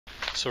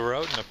So we're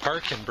out in a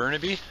park in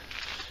Burnaby,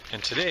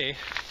 and today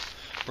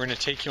we're going to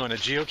take you on a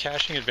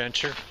geocaching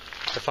adventure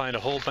to find a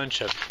whole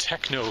bunch of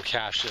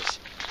Techno-Caches.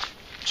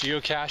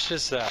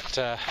 Geocaches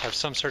that have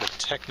some sort of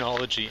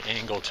technology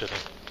angle to them.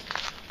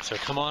 So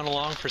come on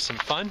along for some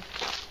fun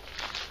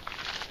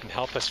and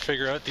help us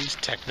figure out these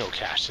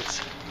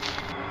Techno-Caches.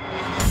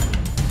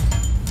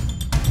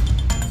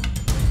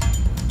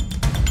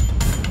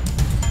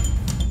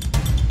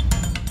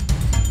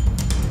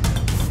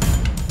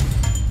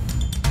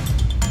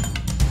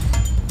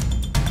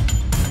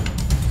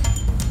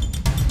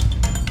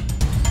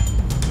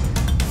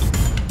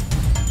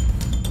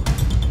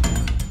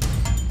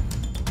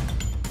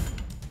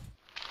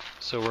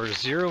 So we're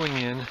zeroing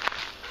in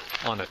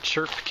on a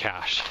Chirp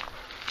cache,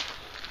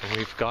 and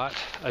we've got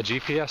a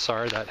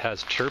GPSR that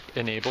has Chirp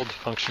enabled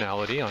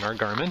functionality on our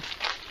Garmin.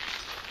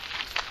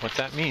 What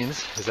that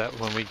means is that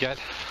when we get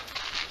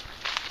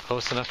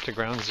close enough to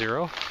ground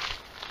zero,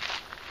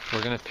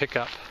 we're going to pick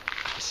up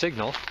a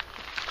signal,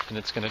 and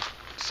it's going to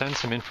send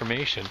some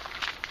information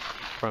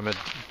from a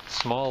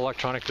small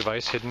electronic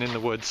device hidden in the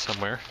woods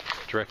somewhere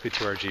directly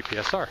to our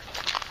GPSR.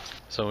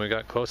 So when we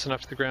got close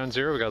enough to the ground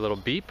zero, we got a little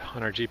beep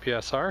on our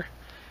GPSR.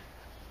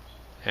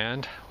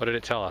 And what did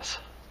it tell us?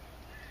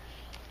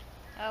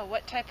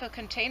 What type of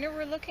container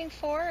we're looking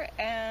for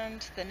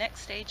and the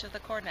next stage of the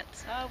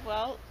coordinates.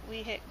 Well,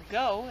 we hit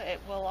go, it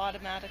will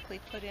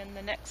automatically put in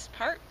the next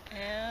part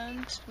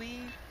and we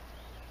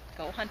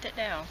go hunt it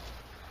down.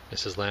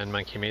 Mrs.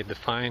 LANMonkey made the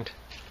find.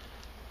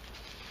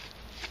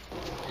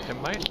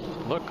 It might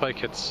look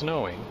like it's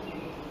snowing,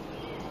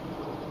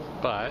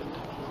 but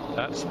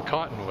that's the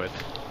cottonwood.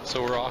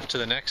 So we're off to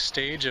the next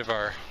stage of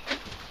our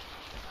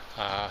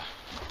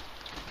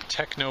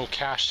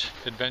Techno-Cache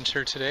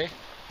adventure today.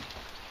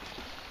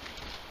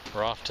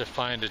 We're off to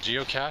find a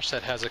geocache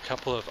that has a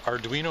couple of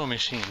Arduino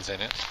machines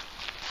in it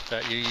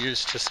that you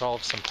use to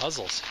solve some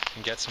puzzles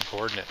and get some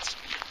coordinates.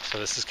 So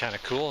this is kind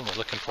of cool and we're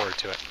looking forward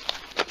to it.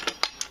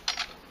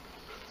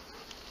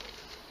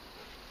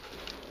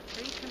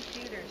 3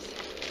 computers.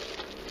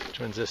 Which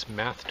one's this?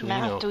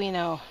 Mathduino.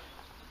 Mathduino.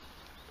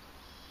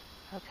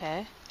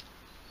 Okay.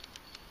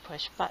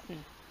 Push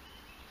button.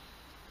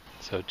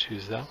 So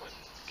choose that one.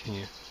 Can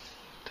you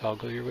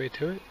toggle your way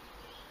to it?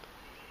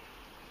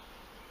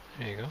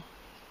 There you go.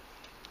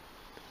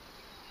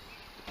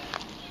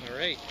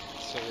 Alright,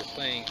 so we're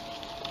playing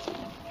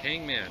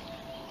Hangman.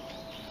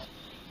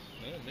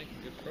 Oh, making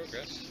good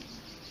progress.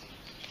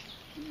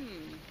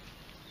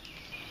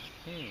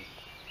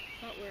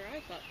 Not where I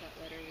thought that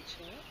letter would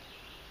show up.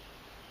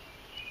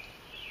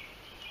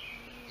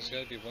 There's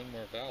got to be one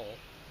more vowel.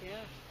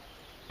 Yeah.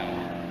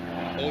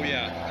 Oh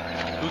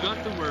yeah. Who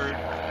got the word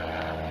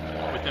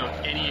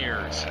without any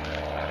errors?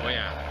 Oh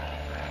yeah.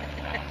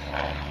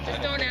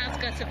 Just don't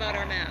ask us about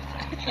our math.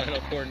 Final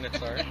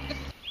coordinates are?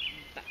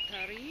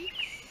 Batteries.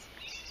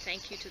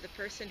 Thank you to the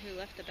person who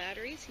left the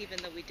batteries, even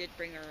though we did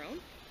bring our own.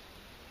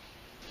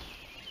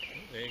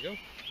 Okay, there you go.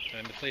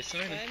 Time to play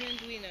Simon.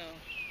 Arduino.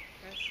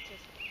 Press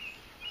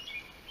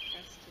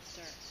to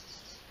start.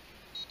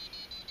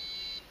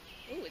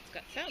 Ooh, it's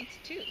got sounds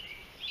too.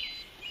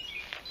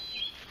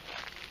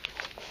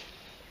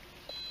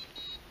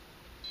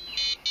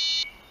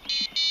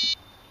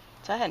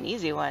 So I had an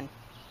easy one.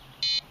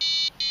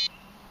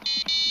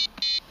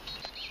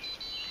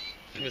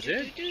 That was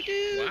it?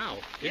 Wow,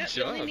 good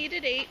job. Only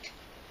needed 8.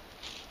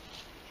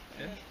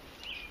 Yeah.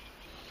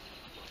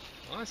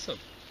 Awesome.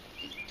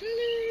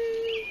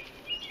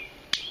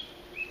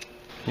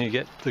 Can you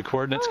get the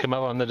coordinates come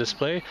up on the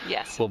display?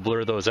 Yes. We'll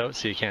blur those out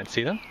so you can't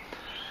see them.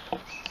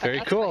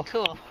 Very cool.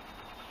 Cool.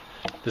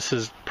 This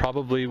is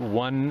probably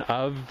one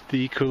of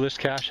the coolest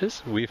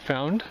caches we've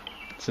found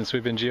since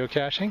we've been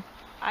geocaching.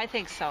 I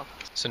think so.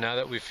 So now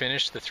that we've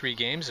finished the 3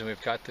 games and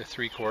we've got the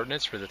 3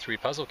 coordinates for the 3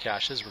 puzzle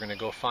caches, we're going to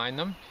go find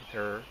them.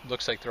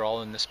 Looks like they're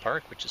all in this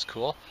park, which is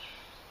cool.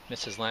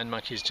 Mrs.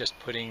 LANMonkey's just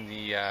putting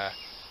the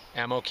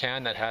ammo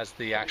can that has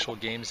the actual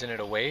games in it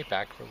away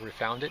back where we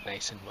found it,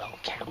 nice and well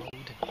camoed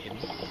and hidden.